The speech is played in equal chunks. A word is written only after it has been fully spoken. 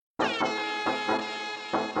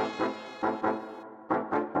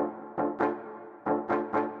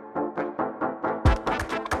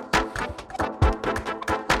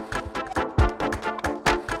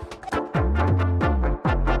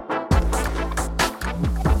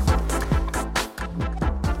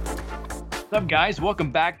What's up, guys?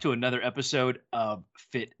 Welcome back to another episode of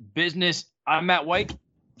Fit Business. I'm Matt White,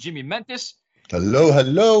 Jimmy Mentis. Hello,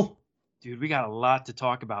 hello. Dude, we got a lot to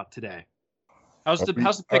talk about today. How's the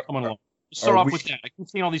pick coming along? Let's start off with that. I keep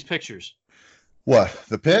seeing all these pictures. What?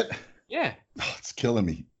 The pit? Yeah. Oh, it's killing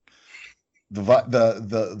me.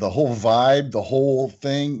 The whole vibe, the whole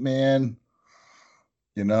thing, man.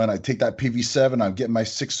 You know, and I take that PV7, I'm getting my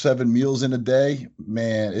 6-7 meals in a day.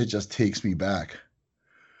 Man, it just takes me back.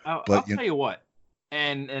 I'll tell you what,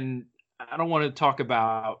 and I don't want to talk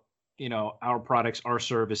about, you know, our products, our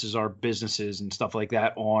services, our businesses and stuff like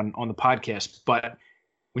that on the podcast. But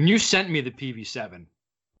when you sent me the PV7,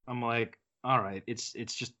 I'm like, all right, it's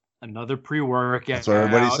just another pre-workout. That's what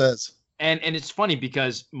everybody says. And it's funny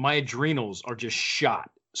because my adrenals are just shot.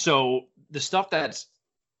 So the stuff it's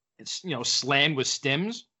slammed with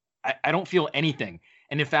stims, I don't feel anything.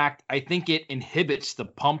 And in fact, I think it inhibits the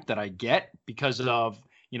pump that I get because of,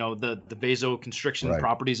 you know, the vasoconstriction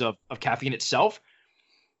properties of caffeine itself.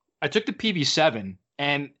 I took the PV7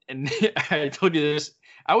 and I told you this,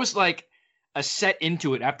 I was like a set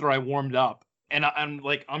into it after I warmed up, and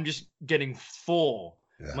I'm just getting full.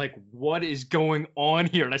 Yeah. I'm like, what is going on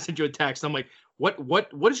here? And I sent you a text. I'm like, what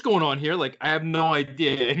is going on here? Like, I have no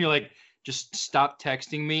idea. And you're like, just stop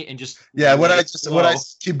texting me and just when I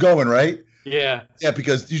keep going, right? Yeah. Yeah,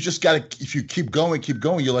 because you just gotta, if you keep going,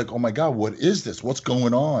 you're like, oh my God, what is this? What's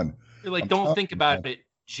going on? You're like, don't think about it.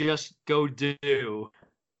 Just go do.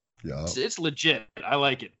 Yeah. It's legit. I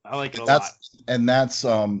like it. I like it a lot. And that's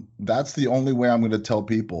the only way I'm going to tell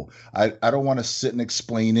people. I don't want to sit and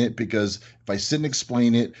explain it, because if I sit and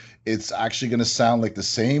explain it, it's actually going to sound like the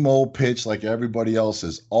same old pitch like everybody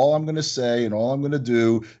else's. All I'm going to say and all I'm going to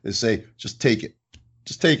do is say, just take it.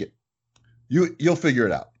 Just take it. You'll figure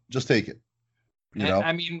it out. Just take it. You know?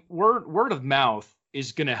 I mean, word of mouth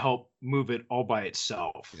is going to help move it all by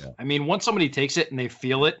itself. Yeah. I mean, once somebody takes it and they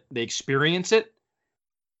feel it, they experience it,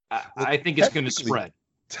 I think it's going to spread.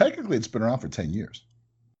 Technically, it's been around for 10 years.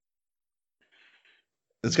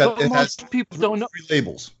 Most people don't know. 3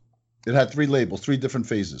 labels. It had 3 labels, 3 different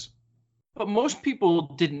phases. But most people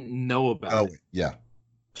didn't know about it. Yeah.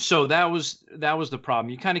 So that was the problem.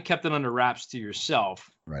 You kind of kept it under wraps to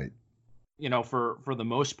yourself. Right. You know, for the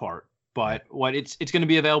most part. But it's going to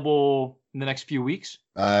be available in the next few weeks?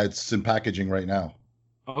 It's in packaging right now.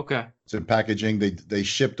 Okay. It's in packaging. They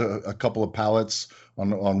shipped a couple of pallets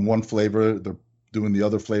on one flavor. They're doing the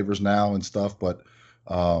other flavors now and stuff, but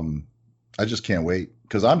I just can't wait,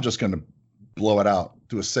 because I'm just going to blow it out.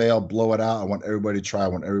 Do a sale, blow it out. I want everybody to try. I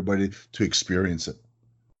want everybody to experience it.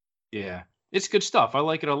 Yeah. It's good stuff. I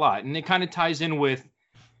like it a lot. And it kind of ties in with,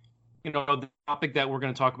 you know, the topic that we're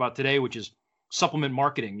going to talk about today, which is supplement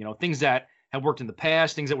marketing. You know, things that have worked in the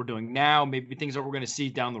past, things that we're doing now, maybe things that we're going to see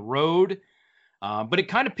down the road. But it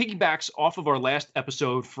kind of piggybacks off of our last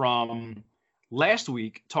episode from last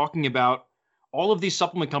week, talking about all of these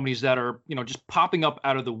supplement companies that are, you know, just popping up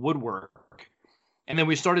out of the woodwork. And then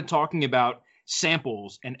we started talking about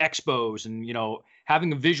samples and expos and, you know,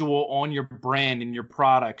 having a visual on your brand and your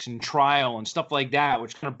products and trial and stuff like that,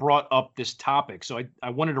 which kind of brought up this topic. So I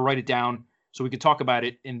wanted to write it down so we could talk about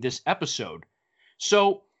it in this episode.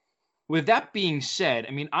 So with that being said,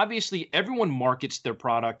 I mean, obviously everyone markets their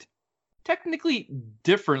product technically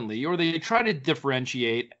differently, or they try to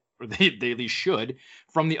differentiate, or they at least should,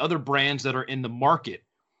 from the other brands that are in the market.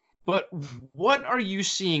 But what are you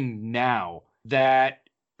seeing now that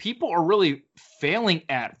people are really failing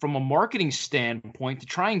at from a marketing standpoint to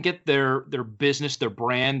try and get their business, their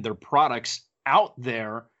brand, their products out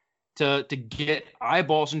there to get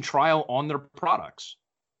eyeballs and trial on their products?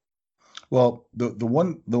 Well, the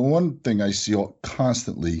one thing I see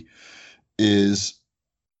constantly is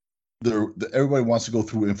everybody wants to go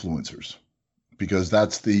through influencers, because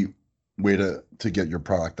that's the way to get your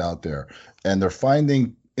product out there. And they're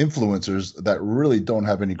finding influencers that really don't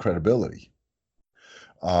have any credibility.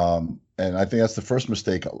 And I think that's the first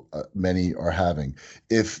mistake many are having.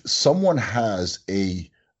 If someone has an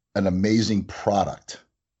amazing product,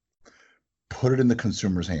 put it in the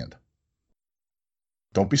consumer's hand.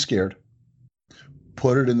 Don't be scared.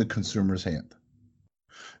 Put it in the consumer's hand.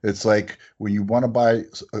 It's like when you want to buy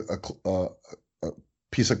a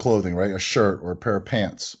piece of clothing, right? A shirt or a pair of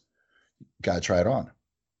pants. Got to try it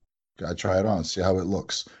on. See how it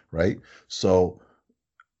looks, right? So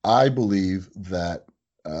I believe that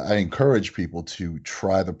I encourage people to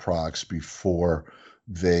try the products before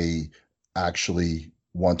they actually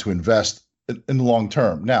want to invest in the long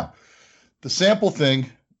term. Now, the sample thing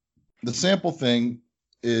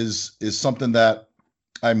is something that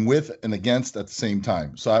I'm with and against at the same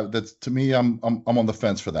time. So that's, to me, I'm on the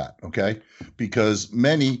fence for that. Okay. Because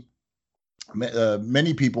many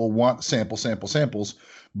Many people want samples,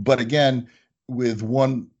 but again, with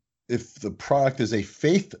one, if the product is a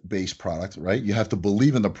faith-based product, right, you have to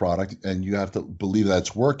believe in the product and you have to believe that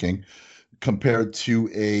it's working, compared to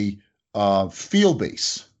a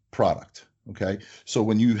feel-based product. Okay, so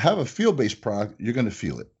when you have a feel-based product, you're going to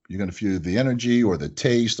feel it. You're going to feel the energy or the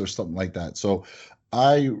taste or something like that. So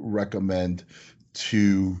I recommend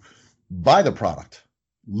to buy the product,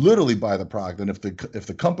 literally buy the product. And if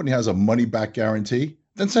the company has a money back guarantee,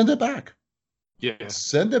 then send it back. Yeah.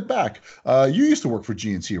 Send it back. You used to work for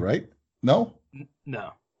GNC, right? No?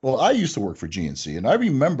 No. Well, I used to work for GNC, and I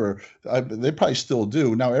remember they probably still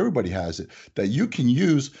do. Now everybody has it, that you can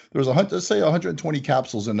use. There's let's say 120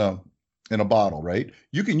 capsules in a bottle, right?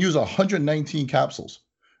 You can use 119 capsules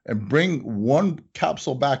and bring one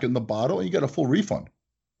capsule back in the bottle, and you get a full refund.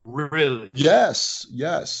 Really? Yes.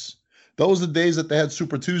 Those are the days that they had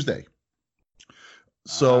Super Tuesday.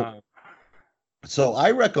 So I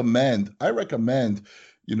recommend,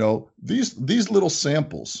 these little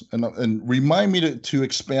samples, and remind me to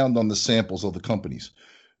expand on the samples of the companies,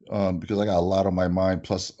 because I got a lot on my mind.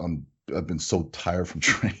 Plus, I've been so tired from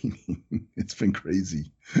training. It's been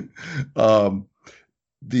crazy.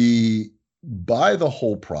 Buy the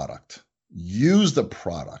whole product, use the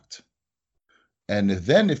product, and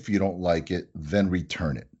then if you don't like it, then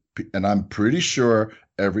return it. And I'm pretty sure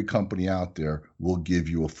every company out there will give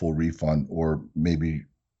you a full refund, or maybe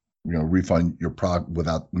refund your product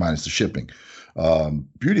without minus the shipping.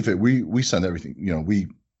 Beauty Fit, we send everything. We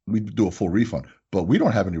do a full refund, but we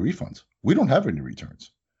don't have any refunds. We don't have any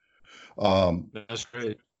returns. That's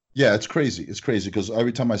great. Yeah, it's crazy. It's crazy because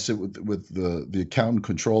every time I sit with the accountant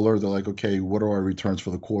controller, they're like, "Okay, what are our returns for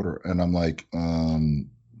the quarter?" And I'm like,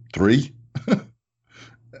 3.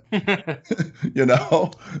 And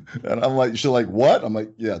I'm like, she's like, "What?" I'm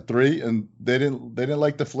like, "Yeah, 3." And they didn't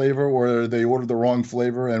like the flavor, or they ordered the wrong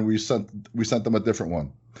flavor, and we sent them a different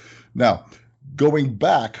one. Now, going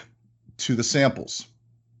back to the samples,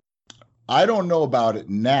 I don't know about it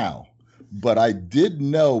now, but I did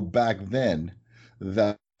know back then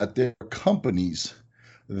that there were companies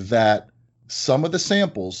that some of the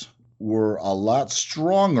samples were a lot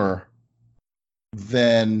stronger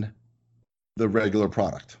than the regular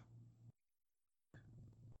product.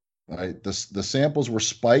 Right? The samples were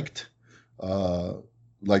spiked,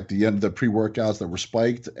 like the pre-workouts that were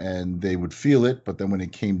spiked, and they would feel it. But then when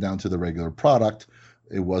it came down to the regular product,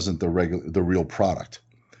 it wasn't the real product.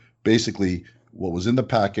 Basically, what was in the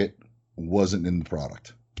packet wasn't in the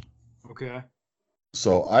product. Okay.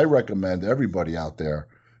 So I recommend everybody out there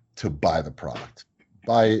to buy the product,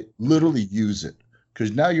 buy it, literally use it,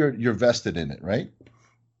 because now you're vested in it, right?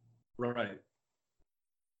 Right.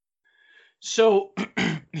 So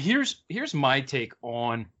here's my take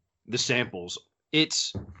on the samples.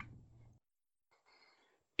 It's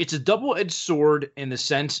a double-edged sword in the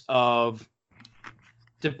sense of,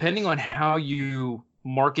 depending on how you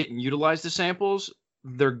market and utilize the samples,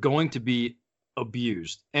 they're going to be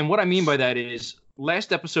abused. And what I mean by that is,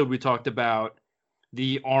 last episode we talked about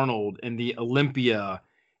the Arnold and the Olympia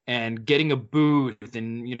and getting a booth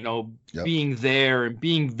and, Yep. being there and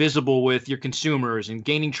being visible with your consumers and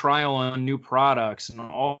gaining trial on new products and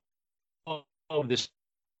all of this.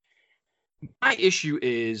 My issue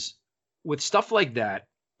is, with stuff like that,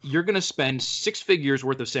 you're going to spend 6 figures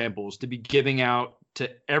worth of samples to be giving out to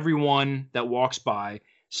everyone that walks by.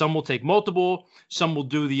 Some will take multiple. Some will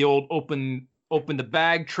do the old open the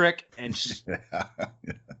bag trick and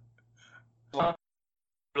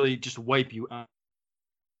really just wipe you out.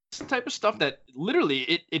 It's the type of stuff that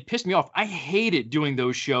literally it pissed me off. I hated doing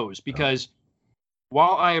those shows because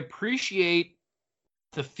while I appreciate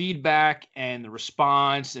the feedback and the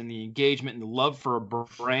response and the engagement and the love for a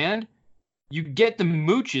brand, you get the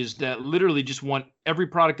mooches that literally just want every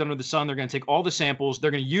product under the sun. They're going to take all the samples.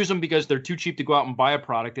 They're going to use them because they're too cheap to go out and buy a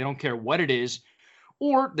product. They don't care what it is.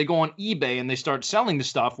 Or they go on eBay and they start selling the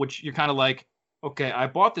stuff, which you're kind of like, okay, I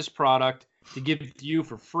bought this product to give it to you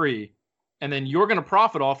for free, and then you're going to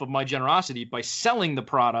profit off of my generosity by selling the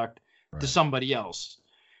product to somebody else.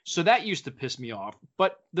 So that used to piss me off.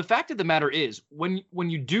 But the fact of the matter is, when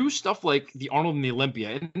you do stuff like the Arnold and the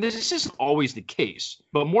Olympia, and this isn't always the case,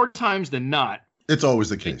 but more times than not, it's always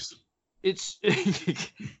the case. It's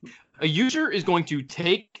a user is going to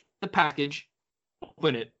take the package,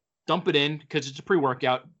 open it, dump it in because it's a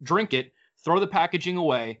pre-workout, drink it, throw the packaging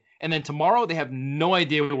away, and then tomorrow they have no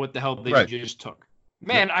idea what the hell they just took.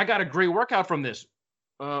 Man, I got a great workout from this.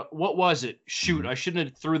 What was it? Shoot, I shouldn't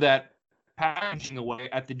have threw that packaging away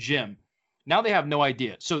at the gym. Now they have no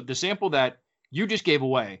idea. So the sample that you just gave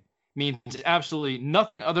away means absolutely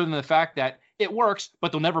nothing other than the fact that it works,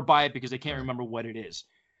 but they'll never buy it because they can't remember what it is.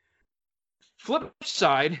 Flip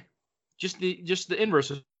side, just the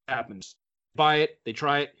inverse happens. Buy it, they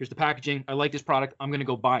try it. Here's the packaging. I like this product. I'm going to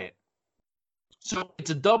go buy it. So it's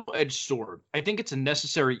a double-edged sword. I think it's a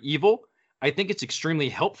necessary evil. I think it's extremely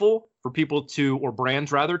helpful for people to, or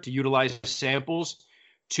brands rather, to utilize samples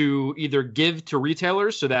to either give to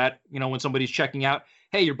retailers so that, you know, when somebody's checking out,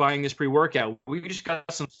 hey, you're buying this pre-workout. We just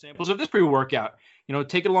got some samples of this pre-workout. You know,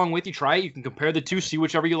 take it along with you, try it. You can compare the two, see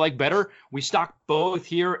whichever you like better. We stock both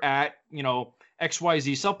here at, you know,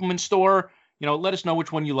 XYZ supplement store. You know, let us know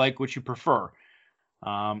which one you like, which you prefer.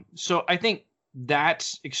 So I think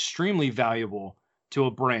that's extremely valuable to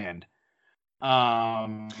a brand.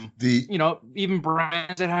 You know, even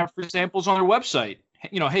brands that have free samples on their website,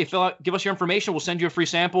 you know, hey, give us your information. We'll send you a free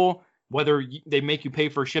sample, whether they make you pay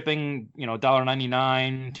for shipping, you know,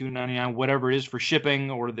 $1.99, $2.99, whatever it is for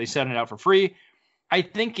shipping, or they send it out for free. I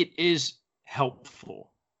think it is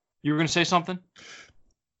helpful. You were going to say something?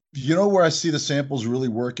 You know where I see the samples really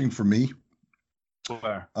working for me?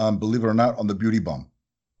 Where? Believe it or not, on the Beauty Bum.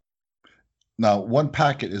 Now, one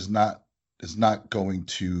packet is not going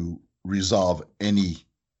to resolve any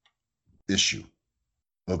issue.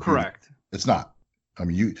 Correct. It's not. I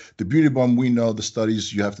mean, the Beauty Bum, we know the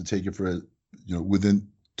studies, you have to take it for, you know, within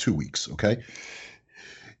 2 weeks. Okay.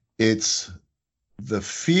 It's the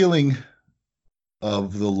feeling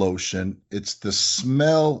of the lotion. It's the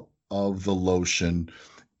smell of the lotion.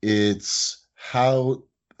 It's how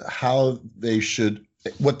they should,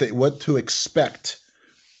 what to expect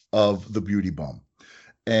of the Beauty Bum.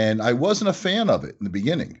 And I wasn't a fan of it in the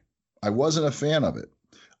beginning. I wasn't a fan of it.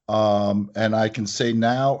 And I can say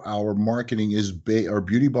now our marketing is our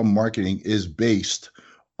Beauty Bum marketing is based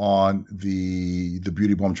on the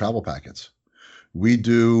Beauty Bum travel packets. We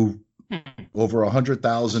do over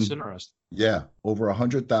 100,000. Yeah, over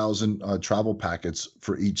 100,000 travel packets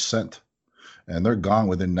for each scent, and they're gone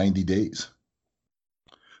within 90 days.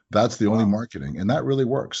 That's the only marketing, and that really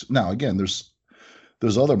works. Now, again, there's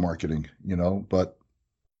other marketing, you know, but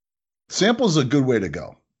samples is a good way to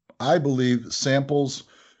go. I believe samples,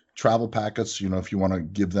 travel packets, you know, if you want to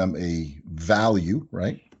give them a value,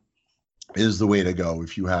 right, is the way to go.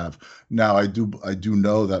 If you have now, I do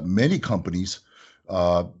know that many companies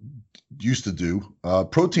used to do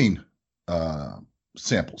protein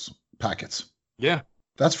samples packets. Yeah,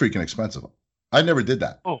 that's freaking expensive. I never did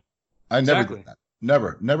that. Oh, I never did that.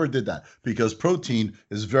 Never did that, because protein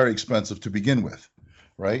is very expensive to begin with,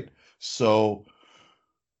 right? So,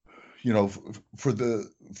 you know, for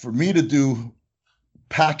me to do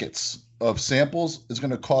packets of samples is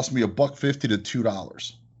going to cost me $1.50 to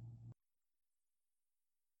 $2.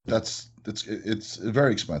 It's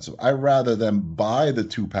very expensive. I rather them buy the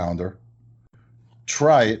 2-pounder,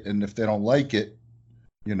 try it, and if they don't like it,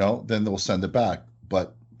 you know, then they'll send it back.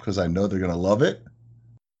 But because I know they're going to love it,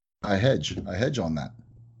 I hedge on that.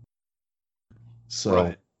 So,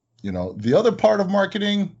 right. You know, the other part of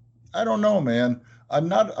marketing, I don't know, man. I'm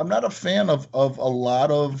not a fan of a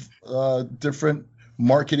lot of different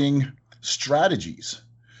marketing strategies.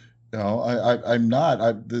 You know, I'm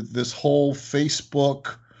not. This whole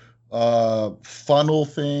Facebook funnel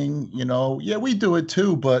thing, you know, yeah, we do it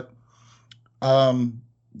too, but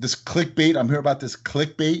this clickbait, I'm hearing about this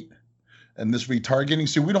clickbait and this retargeting.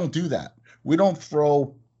 See, we don't do that. We don't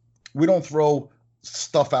throw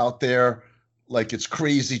stuff out there like it's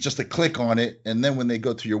crazy just to click on it, and then when they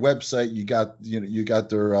go to your website, you got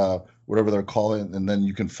their whatever they're calling, and then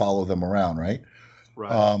you can follow them around, right?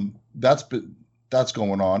 Right. That's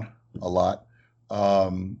going on a lot.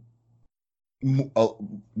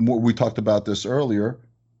 We talked about this earlier.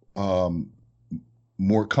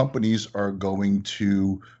 More companies are going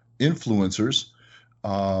to influencers,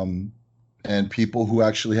 and people who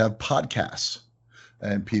actually have podcasts,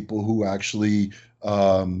 and people who actually,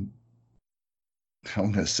 I'm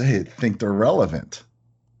going to say it, think they're relevant.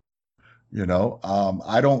 You know,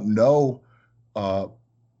 I don't know, I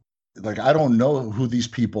don't know who these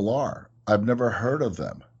people are. I've never heard of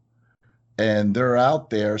them. And they're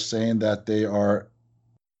out there saying that they are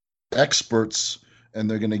experts and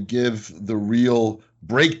they're going to give the real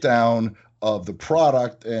breakdown of the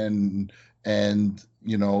product, and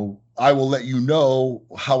you know, I will let you know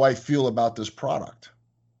how I feel about this product.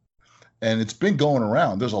 And it's been going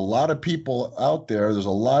around. There's a lot of people out there. There's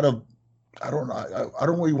a lot of, I don't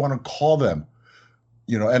really want to call them,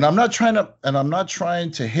 you know, and I'm not trying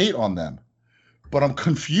to hate on them, but I'm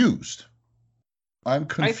confused. I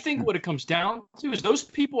think what it comes down to is those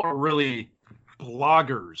people are really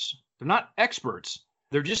bloggers. They're not experts.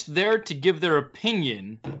 They're just there to give their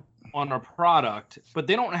opinion on a product, but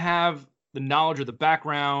they don't have the knowledge or the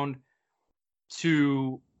background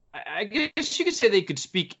to, I guess you could say they could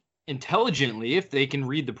speak intelligently if they can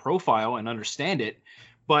read the profile and understand it.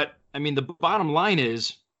 But I mean, the bottom line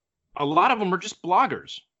is a lot of them are just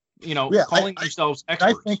bloggers, Yeah, calling themselves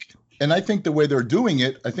experts. I think the way they're doing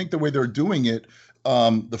it, the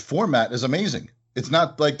format is amazing. It's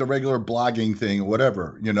not like the regular blogging thing or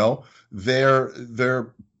whatever,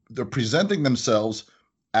 they're presenting themselves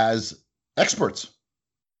as experts.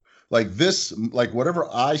 Like this, like whatever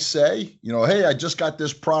I say, hey, I just got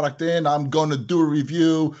this product in, I'm going to do a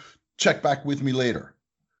review, check back with me later,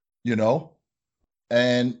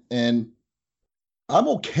 and I'm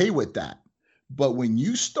okay with that. But when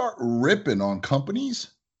you start ripping on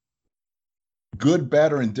companies, good,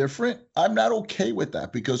 bad, or indifferent, I'm not okay with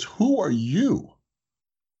that, because who are you?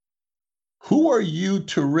 Who are you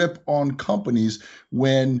to rip on companies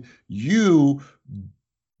when you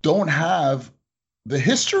don't have the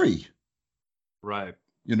history? Right.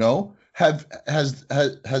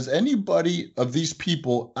 Has anybody of these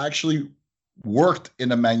people actually worked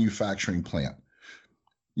in a manufacturing plant?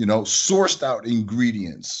 Sourced out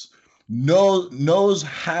ingredients, knows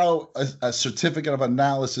how a certificate of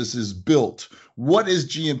analysis is built. What is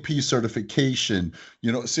GMP certification?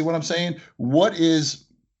 See what I'm saying? What are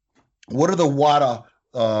the WADA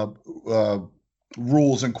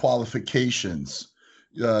rules and qualifications?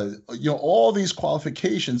 All these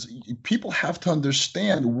qualifications, people have to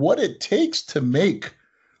understand what it takes to make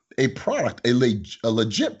a product, a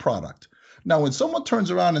legit product. Now, when someone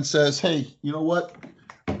turns around and says, hey, you know what?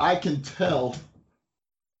 I can tell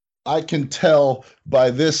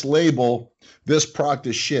by this label, this product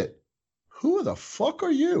is shit. Who the fuck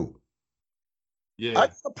are you? Yeah. I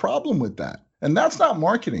have a problem with that. And that's not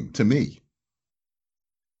marketing to me.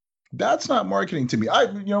 That's not marketing to me.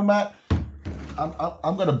 Matt,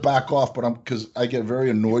 I'm going to back off, because I get very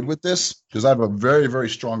annoyed with this, because I have a very, very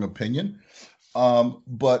strong opinion.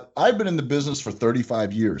 But I've been in the business for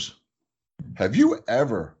 35 years. Have you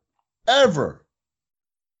ever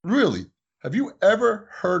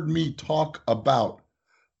heard me talk about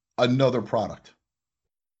another product?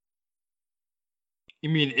 You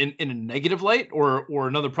mean in a negative light, or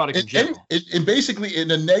another product in general? In basically in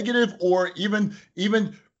a negative, or even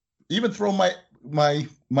throw my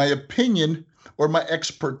opinion or my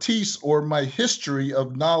expertise or my history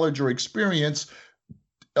of knowledge or experience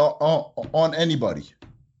on anybody.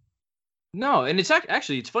 No, and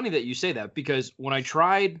it's funny that you say that, because when I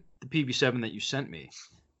tried the PB7 that you sent me,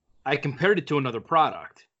 I compared it to another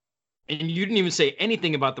product, and you didn't even say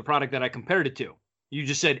anything about the product that I compared it to. You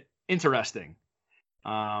just said interesting.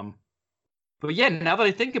 But yeah, now that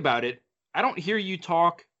I think about it, I don't hear you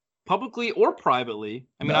talk publicly or privately.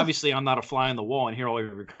 I mean, obviously, I'm not a fly on the wall and hear all of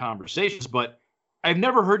your conversations, but I've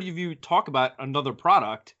never heard of you talk about another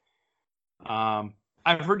product.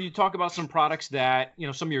 I've heard you talk about some products that,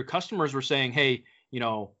 some of your customers were saying, hey,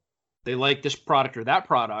 they like this product or that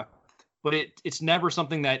product, but it's never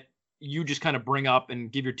something that you just kind of bring up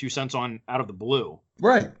and give your 2 cents on out of the blue.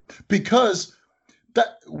 Right. Because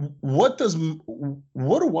what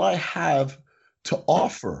do I have to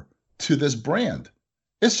offer to this brand?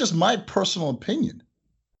 It's just my personal opinion,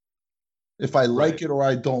 if I like it or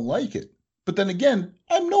I don't like it. But then again,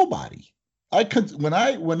 I'm nobody.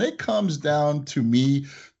 When it comes down to me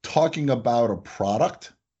talking about a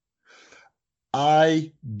product,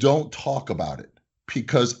 I don't talk about it,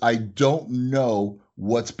 because I don't know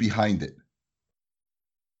what's behind it.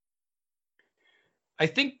 I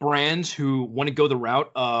think brands who want to go the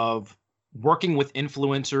route of working with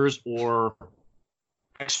influencers or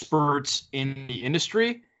experts in the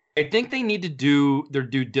industry, I think they need to do their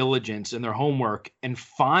due diligence and their homework and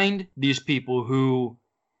find these people who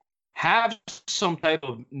have some type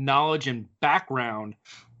of knowledge and background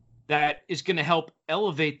that is going to help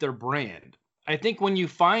elevate their brand. I think when you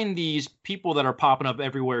find these people that are popping up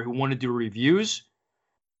everywhere who want to do reviews,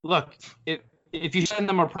 look, if you send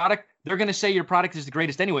them a product, they're going to say your product is the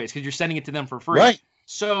greatest anyways, because you're sending it to them for free. Right.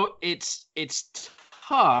 So it's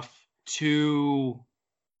tough to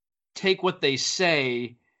take what they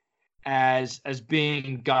say as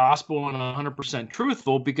being gospel and 100%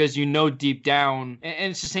 truthful, because deep down,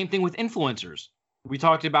 and it's the same thing with influencers. We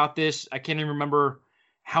talked about this, I can't even remember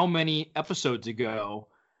how many episodes ago,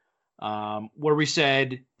 where we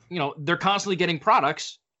said, they're constantly getting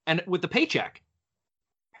products and with the paycheck.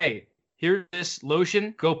 Hey, here's this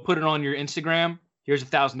lotion, go put it on your Instagram, here's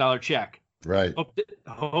 $1,000 check. Right.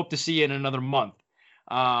 Hope to see you in another month.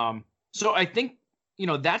 So I think,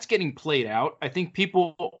 that's getting played out. I think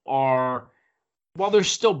people are, while they're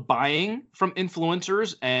still buying from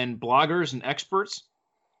influencers and bloggers and experts,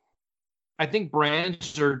 I think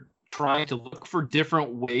brands are trying to look for different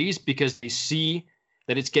ways because they see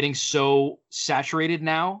that it's getting so saturated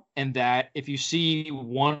now, and that if you see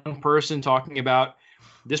one person talking about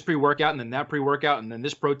this pre-workout and then that pre-workout and then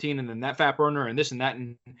this protein and then that fat burner and this and that,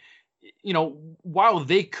 and while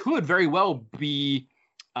they could very well be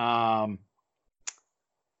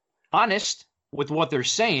honest with what they're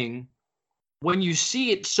saying, when you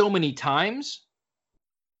see it so many times,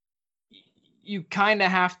 you kind of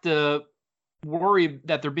have to worry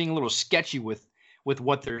that they're being a little sketchy with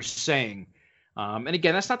what they're saying. And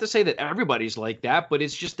again, that's not to say that everybody's like that, but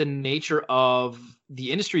it's just the nature of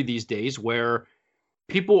the industry these days where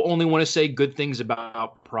people only want to say good things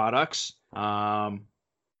about products.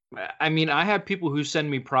 I mean, I have people who send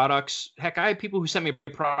me products. Heck, I had people who sent me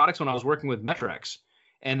products when I was working with Metrex,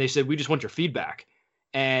 and they said, we just want your feedback.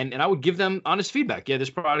 And I would give them honest feedback. Yeah, this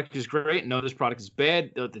product is great. No, this product is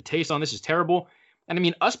bad. The taste on this is terrible. And I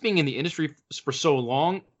mean, us being in the industry for so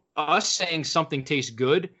long, us saying something tastes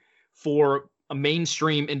good for a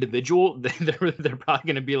mainstream individual, they're probably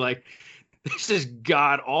going to be like, this is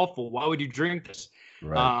god awful. Why would you drink this?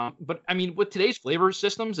 Right. But I mean, with today's flavor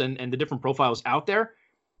systems and the different profiles out there,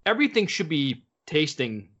 everything should be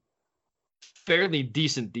tasting fairly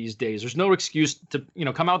decent these days. There's no excuse to,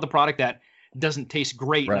 come out with a product that doesn't taste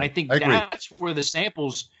great. Right. And I think that's where the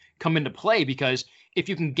samples come into play, because if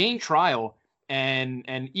you can gain trial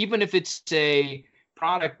and even if it's a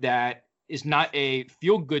product that is not a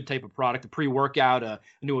feel-good type of product, a pre-workout, a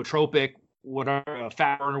nootropic, whatever, a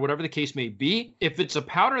fat burner, whatever the case may be, if it's a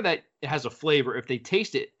powder that has a flavor, if they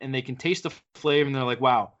taste it and they can taste the flavor and they're like,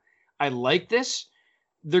 wow, I like this,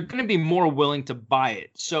 they're going to be more willing to buy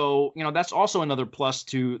it. So, that's also another plus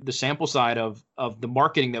to the sample side of the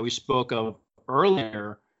marketing that we spoke of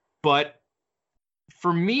earlier. But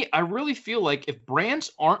for me, I really feel like if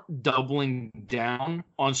brands aren't doubling down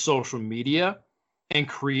on social media and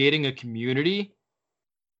creating a community,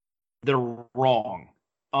 they're wrong.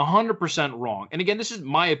 100% wrong. And again, this is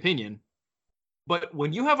my opinion, but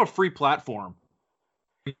when you have a free platform,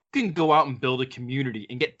 you can go out and build a community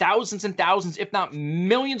and get thousands and thousands, if not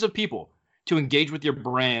millions of people to engage with your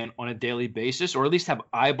brand on a daily basis, or at least have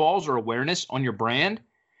eyeballs or awareness on your brand.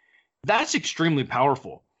 That's extremely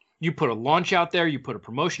powerful. You put a launch out there, you put a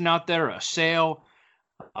promotion out there, a sale,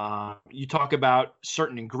 you talk about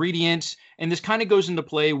certain ingredients, and this kind of goes into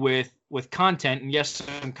play with content. And yes,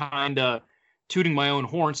 I'm kind of tooting my own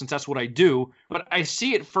horn since that's what I do, but I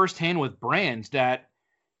see it firsthand with brands that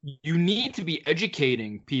you need to be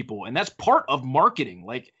educating people, and that's part of marketing.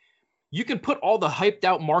 Like, you can put all the hyped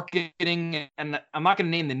out marketing, and I'm not going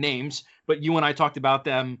to name the names, but you and I talked about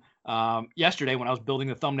them yesterday when I was building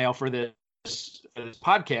the thumbnail for this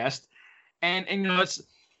podcast, and it's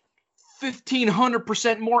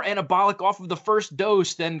 1,500% more anabolic off of the first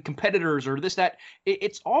dose than competitors or this, that.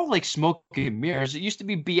 It's all like smoke and mirrors. It used to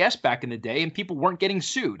be BS back in the day, and people weren't getting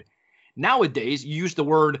sued. Nowadays, you use the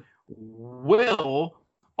word will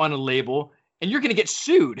on a label, and you're going to get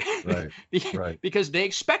sued. Right. Because they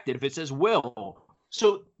expect it if it says will.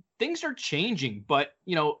 So things are changing, but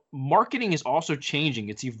marketing is also changing.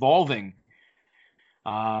 It's evolving.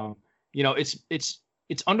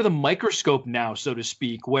 It's under the microscope now, so to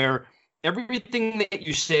speak, where everything that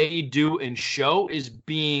you say, do, and show is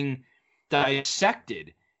being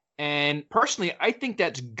dissected. And personally, I think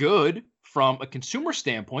that's good from a consumer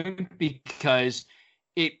standpoint, because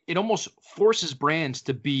it almost forces brands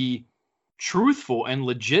to be truthful and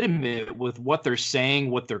legitimate with what they're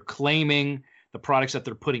saying, what they're claiming, the products that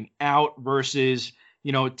they're putting out, versus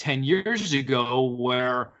 10 years ago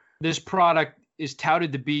where this product is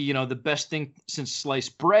touted to be the best thing since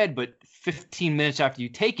sliced bread, but 15 minutes after you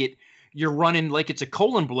take it, you're running like it's a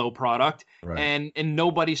colon blow product. Right. and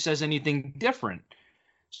nobody says anything different.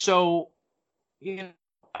 So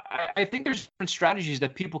I think there's different strategies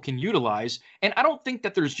that people can utilize, and I don't think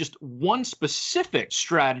that there's just one specific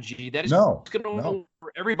strategy that is going to work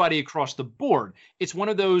for everybody across the board. It's one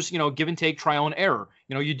of those, give and take, trial and error.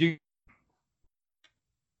 You do,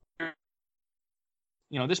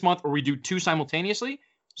 this month, or we do two simultaneously,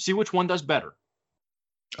 see which one does better.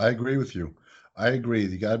 I agree with you. I agree.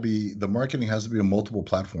 The marketing has to be on multiple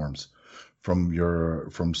platforms,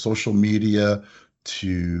 from social media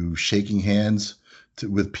to shaking hands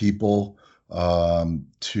with people,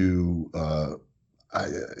 to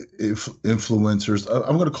influencers.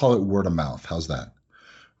 I'm going to call it word of mouth. How's that?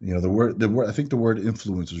 The word. I think the word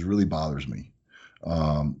influencers really bothers me.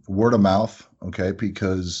 Word of mouth, okay?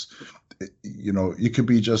 Because it could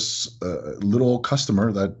be just a little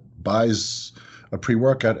customer that buys a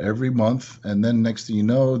pre-workout every month, and then next thing you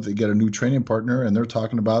know, they get a new training partner and they're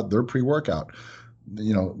talking about their pre-workout.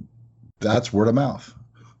 That's word of mouth.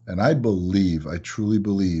 And I truly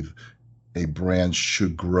believe a brand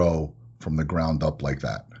should grow from the ground up like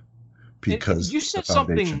that And because the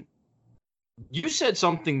foundation. You said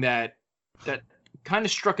something that kind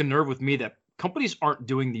of struck a nerve with me that companies aren't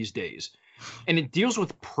doing these days, and it deals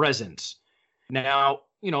with presence. Now,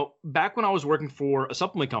 back when I was working for a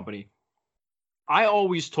supplement company, I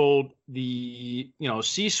always told the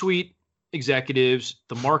C-suite executives,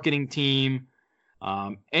 the marketing team,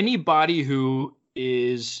 anybody who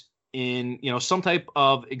is in some type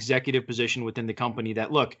of executive position within the company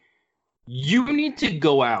that, look, you need to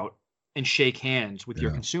go out and shake hands with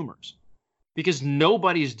your Yeah. consumers, because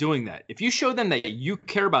nobody's doing that. If you show them that you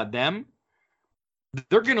care about them,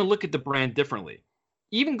 they're going to look at the brand differently.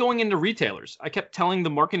 Even going into retailers, I kept telling the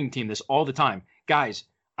marketing team this all the time. Guys,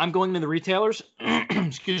 I'm going to the retailers,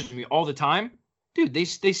 excuse me, all the time. Dude, they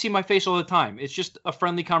see my face all the time. It's just a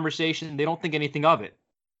friendly conversation. They don't think anything of it.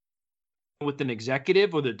 With an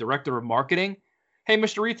executive or the director of marketing, hey,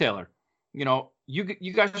 Mr. Retailer,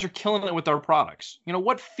 you guys are killing it with our products.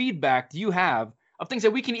 What feedback do you have of things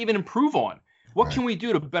that we can even improve on? What Right. can we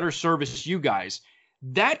do to better service you guys?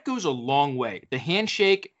 That goes a long way. The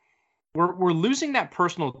handshake, we're losing that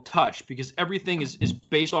personal touch because everything is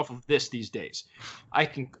based off of this these days. I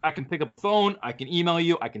can pick up the phone, I can email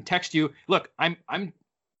you, I can text you. Look, I'm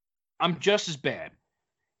just as bad.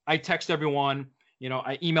 I text everyone,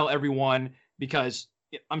 I email everyone because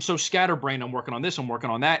I'm so scatterbrained. I'm working on this, I'm working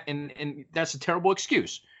on that, and that's a terrible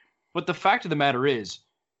excuse. But the fact of the matter is,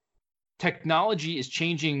 technology is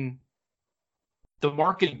changing the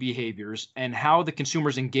marketing behaviors and how the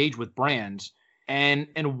consumers engage with brands.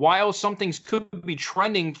 And while some things could be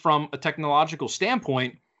trending from a technological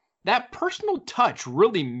standpoint, that personal touch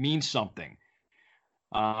really means something.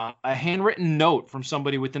 A handwritten note from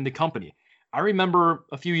somebody within the company. I remember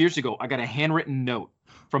a few years ago, I got a handwritten note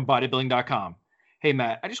from bodybuilding.com. Hey,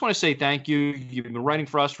 Matt, I just want to say thank you. You've been writing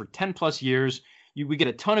for us for 10 plus years. We get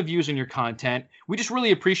a ton of views on your content. We just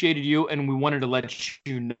really appreciated you, and we wanted to let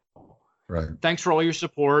you know. Right. Thanks for all your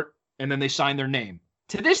support. And then they signed their name.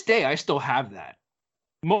 To this day, I still have that.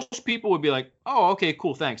 Most people would be like, "Oh, okay,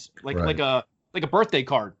 cool, thanks." Like Right. like a birthday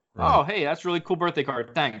card. Right. Oh, hey, that's a really cool birthday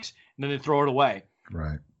card. Thanks. And then they throw it away.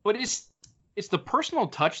 Right. But it's the personal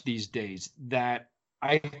touch these days that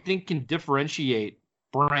I think can differentiate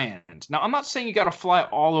brands. Now, I'm not saying you got to fly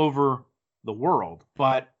all over the world,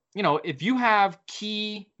 but if you have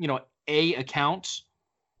key, A accounts,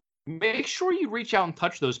 make sure you reach out and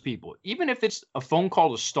touch those people, even if it's a phone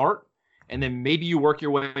call to start, and then maybe you work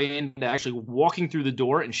your way into actually walking through the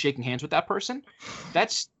door and shaking hands with that person.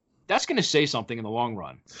 That's going to say something in the long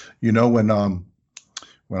run.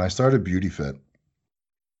 When I started Beauty Fit,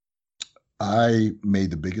 I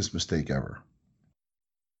made the biggest mistake ever.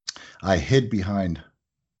 I hid behind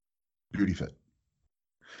Beauty Fit.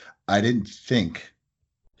 I didn't think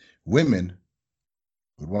women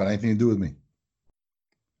would want anything to do with me.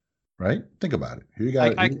 Right? Think about it. Here you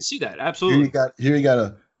got. I can see that, absolutely. Here you got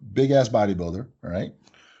a big ass bodybuilder, all right?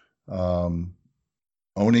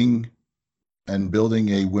 Owning and building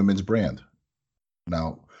a women's brand.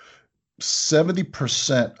 Now,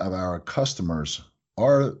 70% of our customers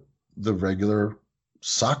are the regular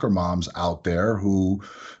soccer moms out there who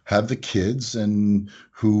have the kids and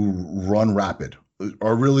who run rapid,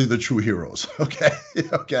 are really the true heroes. Okay.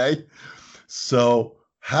 Okay. So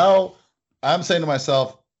I'm saying to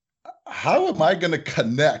myself, how am I going to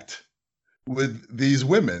connect with these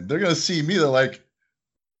women? They're going to see me. They're like,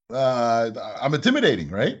 I'm intimidating,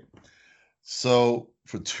 right? So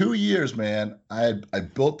for 2 years, man, I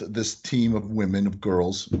built this team of women, of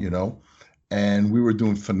girls, and we were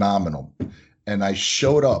doing phenomenal. And I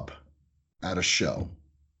showed up at a show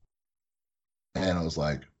and I was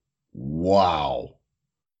like, wow.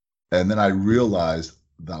 And then I realized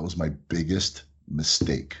that was my biggest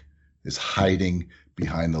mistake, is hiding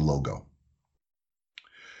behind the logo.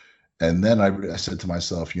 And then I said to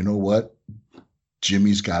myself, you know what?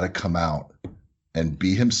 Jimmy's got to come out and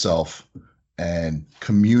be himself and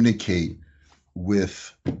communicate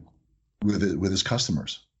with his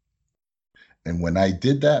customers. And when I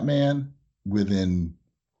did that, man,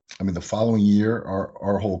 the following year,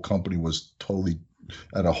 our whole company was totally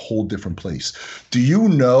at a whole different place. Do you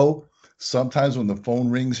know, sometimes when the phone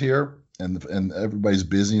rings here and everybody's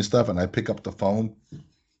busy and stuff, and I pick up the phone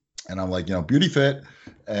and I'm like, Beauty Fit,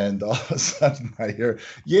 and all of a sudden I hear,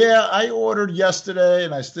 yeah, I ordered yesterday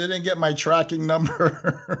and I still didn't get my tracking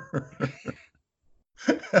number.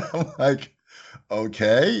 I'm like,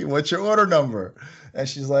 okay, what's your order number? And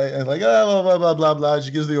she's like, oh, blah, blah, blah, blah, blah.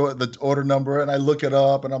 She gives the order number, and I look it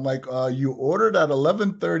up, and I'm like, you ordered at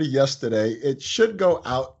 11:30 yesterday. It should go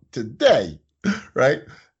out today, right?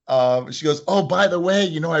 She goes, "Oh, by the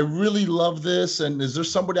way, I really love this. And is there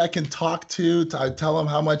somebody I can talk to tell them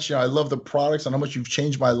how much I love the products and how much you've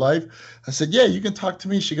changed my life?" I said, "Yeah, you can talk to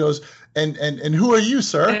me." She goes, "And who are you,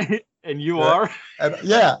 sir?" And you Right? are? And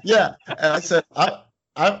yeah, yeah. And I said,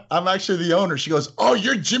 I'm actually the owner." She goes, "Oh,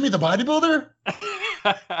 you're Jimmy the bodybuilder?"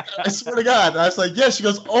 I swear to God. And I was like, "Yeah." She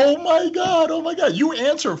goes, "Oh my God, oh my God, you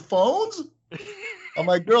answer phones?" I'm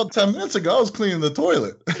like, "Girl, 10 minutes ago I was cleaning the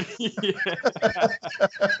toilet." Yeah.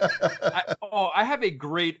 I have a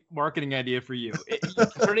great marketing idea for you. You can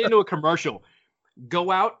turn it into a commercial. Go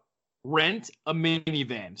out, rent a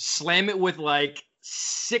minivan, slam it with like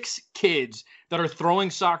 6 kids that are throwing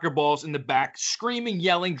soccer balls in the back, screaming,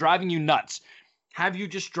 yelling, driving you nuts. Have you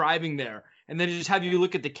just driving there, and then just have you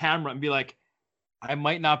look at the camera and be like, "I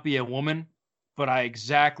might not be a woman, but I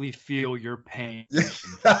exactly feel your pain.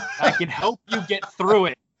 I can help you get through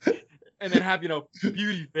it." And then have,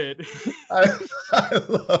 beauty fit. I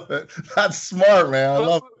love it. That's smart, man. I But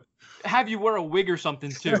love it. have you wear a wig or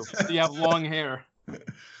something too, so you have long hair.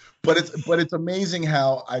 But it's amazing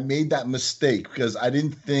how I made that mistake because I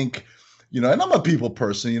didn't think, and I'm a people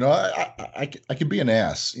person. I can be an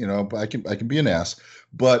ass, but I can be an ass,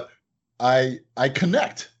 but I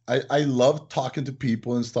connect. I love talking to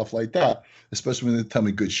people and stuff like that, especially when they tell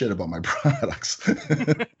me good shit about my products.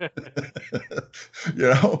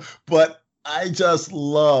 But I just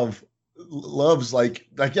loves like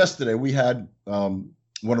yesterday we had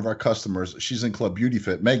one of our customers. She's in Club Beauty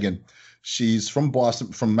Fit, Megan. She's from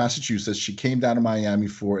Boston, from Massachusetts. She came down to Miami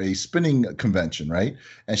for a spinning convention, right?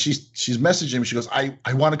 And she's messaging me. She goes, I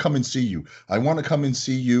want to come and see you. I want to come and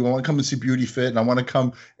see you. I want to come and see Beauty Fit, and I want to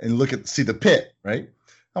come and see the pit, right?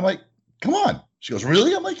 I'm like, come on. She goes,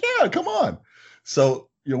 really? I'm like, yeah, come on. So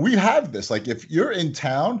we have this. Like, if you're in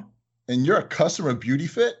town and you're a customer of Beauty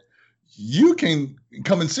Fit, you can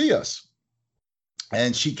come and see us.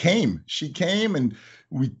 And she came and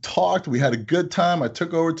we talked. We had a good time. I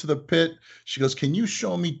took her over to the pit. She goes, "Can you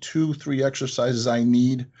show me 2-3 exercises I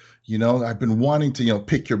need? I've been wanting to,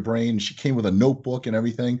 pick your brain." She came with a notebook and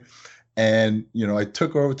everything. And, I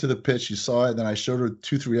took her over to the pit. She saw it. Then I showed her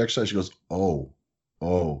 2-3 exercises. She goes, oh,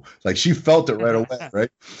 like she felt it right away. Right.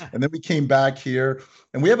 And then we came back here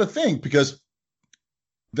and we have a thing because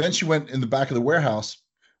then she went in the back of the warehouse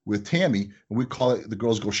with Tammy, and we call it the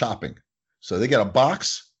girls go shopping. So they get a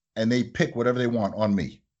box and they pick whatever they want on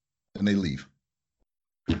me and they leave,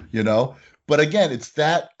 But again, it's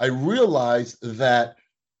that I realized that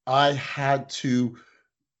I had to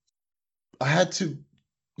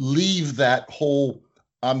leave that whole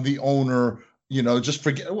I'm the owner, just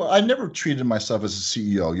forget. Well, I never treated myself as a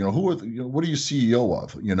CEO. What are you CEO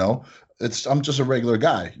of? I'm just a regular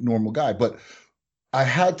guy, normal guy. But I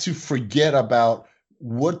had to forget about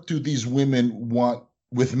what do these women want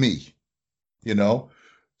with me,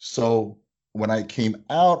 So when I came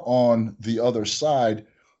out on the other side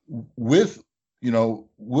with,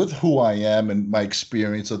 with who I am and my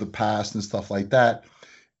experience of the past and stuff like that,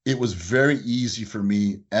 it was very easy for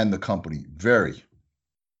me and the company. Very.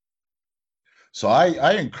 So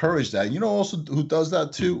I encourage that. Also who does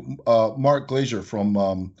that too? Mark Glazier from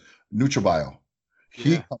NutraBio.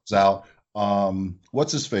 He comes out.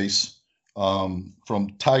 What's his face?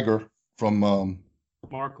 From Tiger, from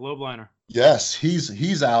Mark Lobliner. Yes,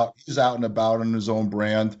 he's out and about on his own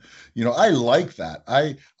brand. I like that.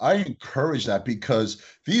 I encourage that because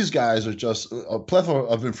these guys are just a plethora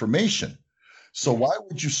of information. So why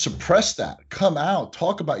would you suppress that? Come out,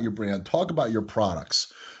 talk about your brand, talk about your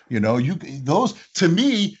products. Those, to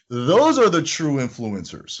me, those are the true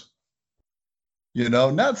influencers.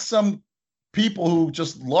 Not some people who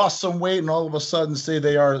just lost some weight and all of a sudden say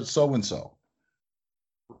they are so and so.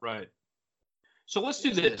 Right. So let's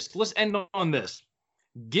do this. Let's end on this.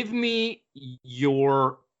 Give me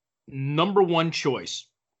your number one choice.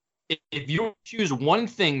 If you choose one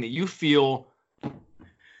thing that you feel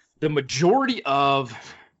the majority of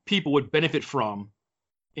people would benefit from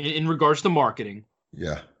in regards to marketing,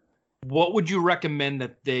 what would you recommend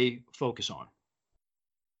that they focus on?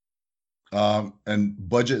 And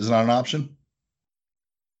budget is not an option?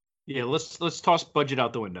 Yeah, let's toss budget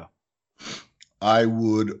out the window. I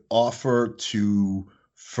would offer to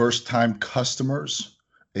first-time customers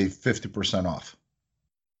a 50% off.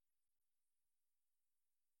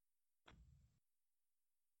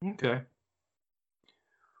 Okay.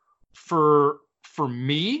 For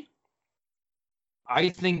me, I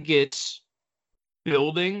think it's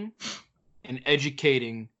building and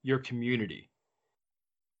educating your community,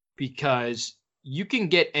 because you can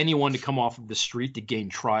get anyone to come off of the street to gain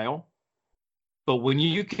trial, but when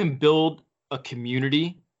you can build a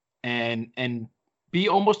community and be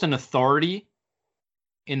almost an authority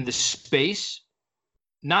in the space,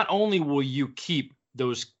 not only will you keep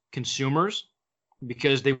those consumers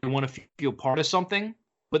because they want to feel part of something,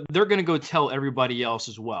 but they're going to go tell everybody else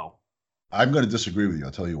as well. I'm going to disagree with you.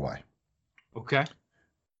 I'll tell you why. Okay.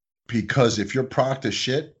 Because if your product is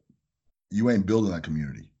shit, you ain't building that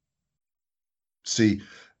community. See,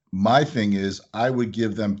 my thing is I would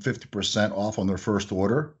give them 50% off on their first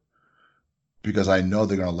order because I know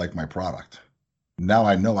they're going to like my product. Now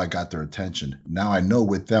I know I got their attention. Now I know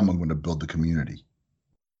with them I'm going to build the community.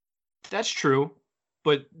 That's true,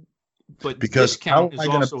 but because how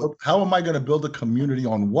discount is also how am I going to build a community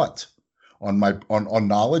on what? On my on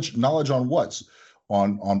knowledge on what?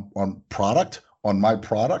 On product, on my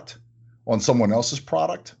product, on someone else's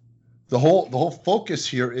product. The whole focus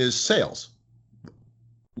here is sales.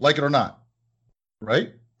 Like it or not,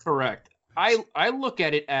 right? Correct. I look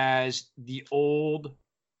at it as the old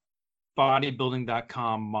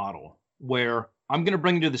bodybuilding.com model where I'm going to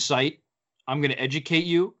bring you to the site. I'm going to educate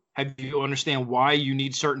you, have you understand why you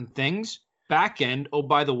need certain things. Back end, oh,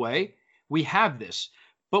 by the way, we have this.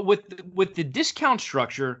 But with the discount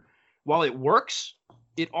structure, while it works,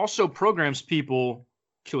 it also programs people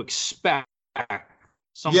to expect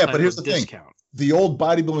some type but here's of the discount. Thing. The old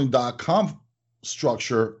bodybuilding.com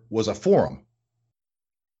structure was a forum.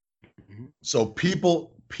 Mm-hmm. So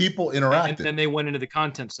people interacted. And then they went into the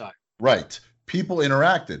content side. Right. People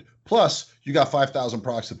interacted. Plus, you got 5,000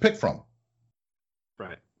 products to pick from.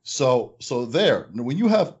 Right. So there, when you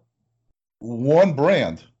have one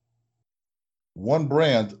brand,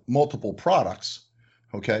 multiple products,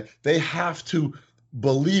 okay, they have to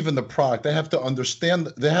believe in the product. They have to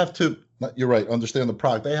understand. You're right, understand the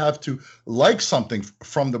product. They have to like something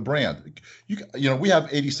from the brand. You know, we have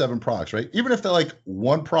 87 products, right? Even if they like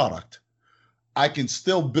one product, I can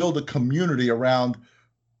still build a community around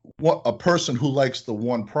a person who likes the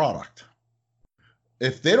one product.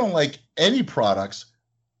 If they don't like any products,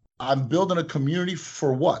 I'm building a community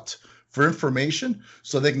for what? For information,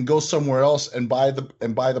 so they can go somewhere else and buy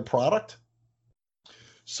the product.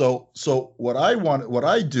 So what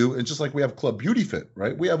I do, and just like we have Club Beauty Fit,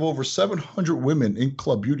 right? We have over 700 women in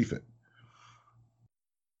Club Beauty Fit.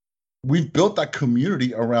 We've built that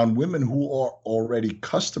community around women who are already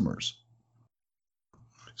customers.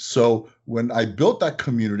 So when I built that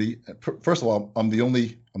community, first of all, I'm the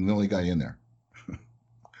only guy in there.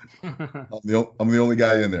 I'm the only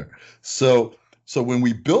guy in there. So when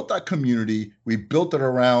we built that community, we built it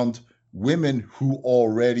around women who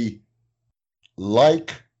already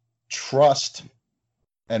like, trust,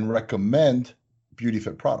 and recommend Beauty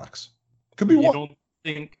Fit products. Could be one.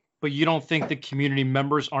 You don't think the community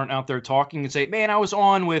members aren't out there talking and say, "Man, I was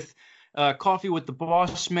on with Coffee with the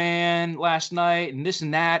Boss Man last night, and this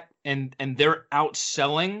and that," and they're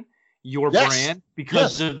outselling your brand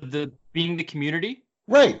because of being the community.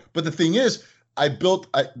 Right, but the thing is,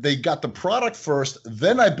 they got the product first,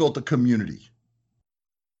 then I built a community.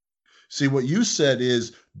 See, what you said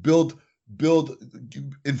is build,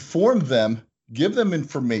 inform them, give them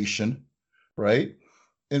information, right?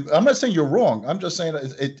 And I'm not saying you're wrong. I'm just saying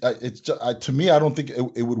to me, I don't think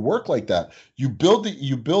it would work like that. You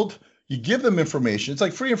give them information. It's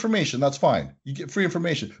like free information. That's fine. You get free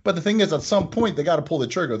information. But the thing is, at some point, they got to pull the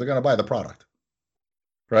trigger. They're going to buy the product,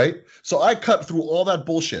 right? So I cut through all that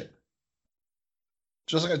bullshit.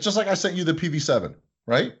 Just like I sent you the PV7,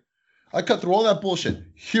 right? I cut through all that bullshit.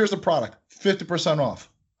 Here's the product, 50% off.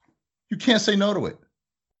 You can't say no to it.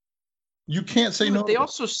 You can't say no. They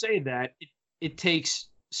also say that it takes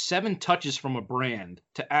 7 touches from a brand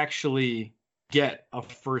to actually get a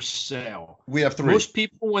first sale. We have 3. Most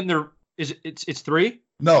people, when it's 3?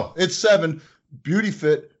 No, it's 7. Beauty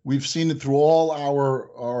Fit, we've seen it through all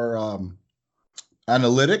our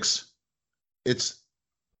analytics.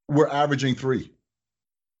 We're averaging 3.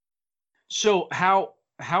 So how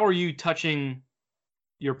are you touching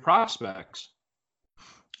your prospects?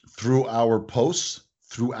 Through our posts,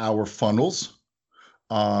 through our funnels,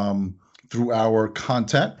 through our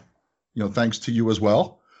content, thanks to you as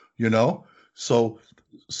well, So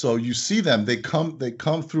you see them, they come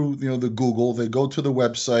through, the Google, they go to the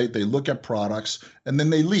website, they look at products, and then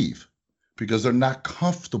they leave because they're not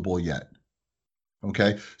comfortable yet.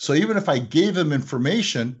 Okay. So even if I gave them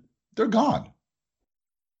information, they're gone.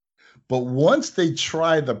 But once they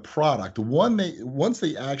try the product, once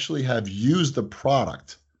they actually have used the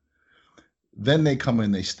product, then they come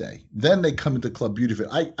and they stay. Then they come into Club Beauty Fit.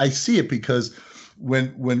 I see it because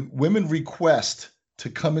when women request to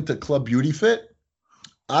come into Club Beauty Fit,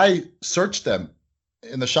 I search them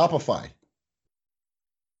in the Shopify.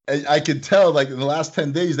 And I can tell, like, in the last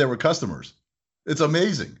 10 days, they were customers. It's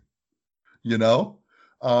amazing,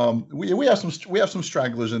 We have some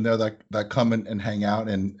stragglers in there that come and hang out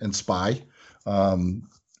and spy.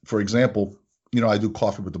 For example, I do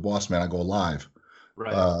Coffee with the Boss Man. I go live.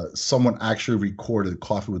 Right. Someone actually recorded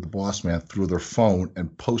Coffee with the Boss Man through their phone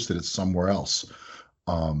and posted it somewhere else,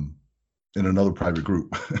 in another private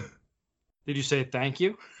group. Did you say thank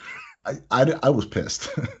you? I was pissed.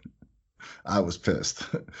 I was pissed.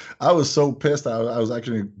 I was so pissed. I was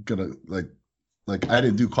actually gonna like I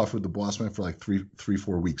didn't do Coffee with the Boss Man for like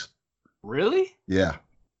 4 weeks. Really? Yeah,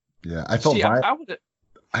 yeah. See, I would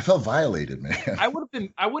I felt violated, man. I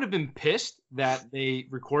would have been pissed that they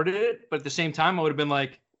recorded it, but at the same time, I would have been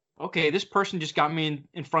like, okay, this person just got me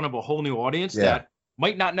in front of a whole new audience Yeah. that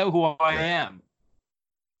might not know who I Yeah. am.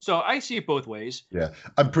 So I see it both ways. Yeah,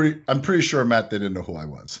 I'm pretty sure, Matt, they didn't know who I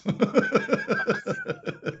was.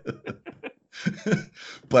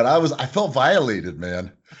 But I felt violated,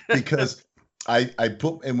 man, because I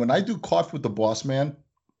put, and when I do Coffee with the Boss Man,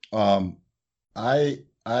 um, I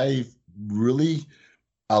really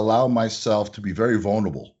allow myself to be very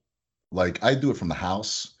vulnerable. Like I do it from the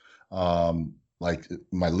house, like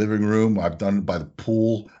my living room. I've done it by the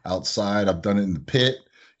pool outside. I've done it in the pit,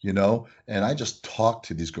 and I just talk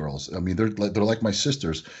to these girls. I mean, they're like my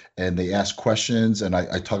sisters, and they ask questions, and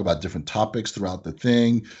I talk about different topics throughout the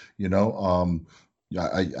thing. Yeah,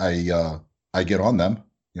 I get on them.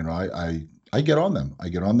 I get on them. I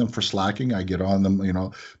get on them for slacking. I get on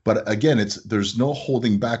them. But again, there's no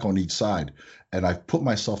holding back on each side, and I've put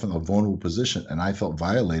myself in a vulnerable position, and I felt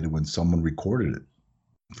violated when someone recorded it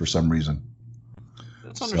for some reason.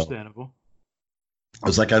 That's So understandable. I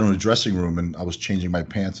was like, I was in a dressing room and I was changing my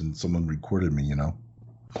pants, and someone recorded me.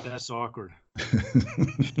 That's awkward.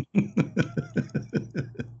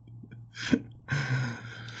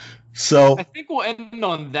 So I think we'll end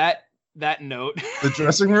on that note. the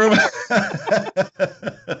dressing room.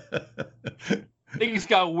 Things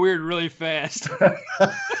got weird really fast.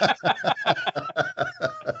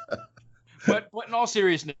 But in all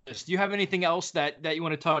seriousness, do you have anything else that you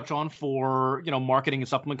want to touch on for marketing and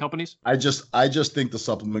supplement companies? I just think the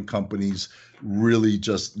supplement companies really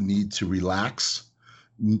just need to relax.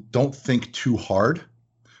 Don't think too hard.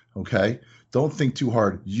 Okay. Don't think too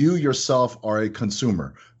hard. You yourself are a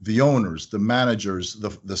consumer. The owners, the managers,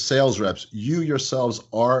 the sales reps, you yourselves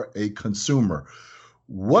are a consumer.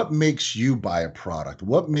 What makes you buy a product?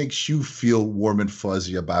 What makes you feel warm and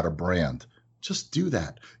fuzzy about a brand? Just do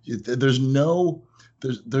that. There's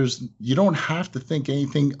you don't have to think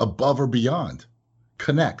anything above or beyond.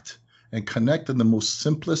 Connect and connect in the most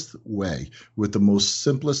simplest way with the most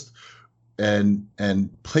simplest and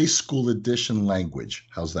play school edition language.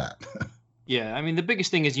 How's that? Yeah, I mean the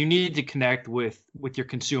biggest thing is you need to connect with your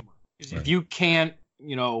consumer. Because if you can't,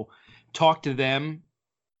 talk to them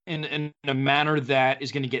in a manner that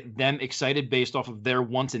is going to get them excited based off of their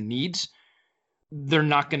wants and needs, they're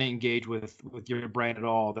not going to engage with your brand at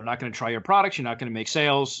all. They're not going to try your products. You're not going to make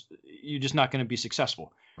sales. You're just not going to be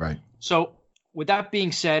successful. Right. So with that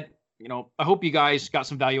being said, I hope you guys got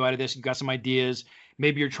some value out of this. You got some ideas.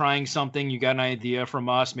 Maybe you're trying something. You got an idea from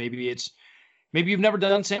us. Maybe you've never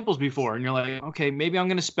done samples before and you're like, okay, maybe I'm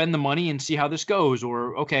going to spend the money and see how this goes.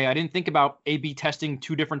 Or, okay, I didn't think about A/B testing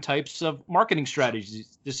 2 different types of marketing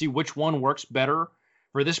strategies to see which one works better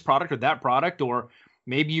for this product or that product. Or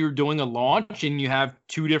maybe you're doing a launch and you have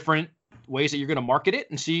 2 different ways that you're going to market it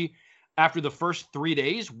and see after the first 3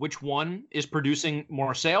 days, which one is producing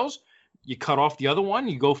more sales. You cut off the other one,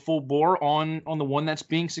 you go full bore on the one that's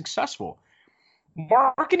being successful.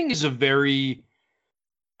 Marketing is a very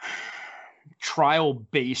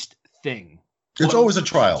trial-based thing. It's always a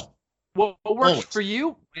trial. What works for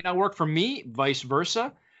you may not work for me, vice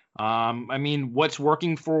versa. I mean, what's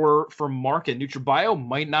working for Mark at NutriBio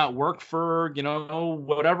might not work for,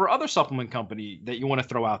 whatever other supplement company that you want to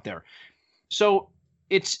throw out there. So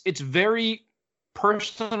it's very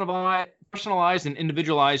personalized and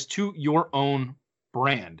individualized to your own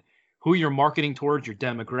brand, who you're marketing towards, your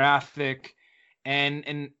demographic,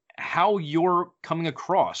 and how you're coming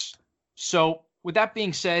across. So with that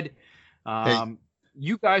being said,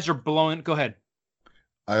 you guys are blowing. Go ahead.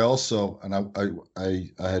 I also, and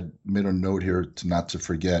I had made a note here not to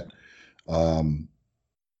forget. I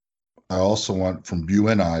also want from you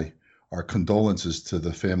and I our condolences to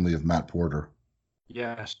the family of Matt Porter.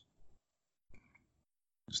 Yes,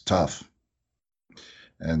 It's tough,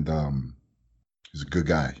 and he's a good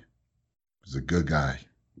guy. He's a good guy.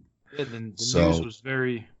 Yeah, the news was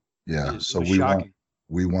very. Yeah, it so was we shocking.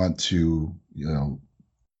 want to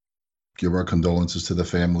give our condolences to the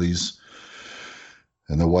families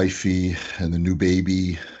and the wifey and the new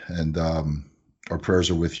baby, and our prayers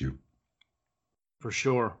are with you. For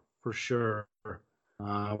sure.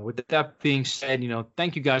 With that being said,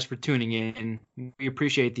 thank you guys for tuning in. We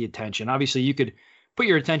appreciate the attention. Obviously, you could put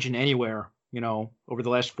your attention anywhere, over the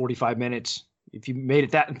last 45 minutes if you made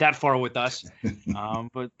it that far with us.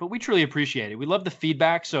 But we truly appreciate it. We love the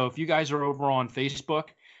feedback. So if you guys are over on Facebook,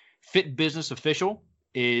 Fit Business Official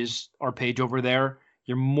is our page over there.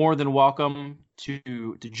 You're more than welcome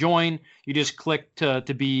to join. You just click to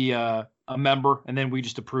be a member, and then we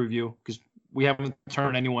just approve you because we haven't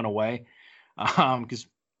turned anyone away. Because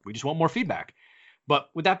we just want more feedback.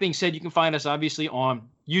 But with that being said, you can find us obviously on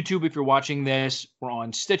YouTube if you're watching this. We're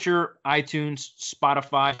on Stitcher, iTunes,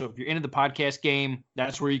 Spotify. So if you're into the podcast game,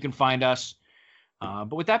 that's where you can find us.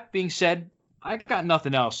 But with that being said, I got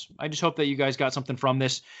nothing else. I just hope that you guys got something from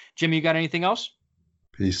this. Jimmy, you got anything else?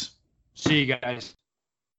 Peace. See you guys.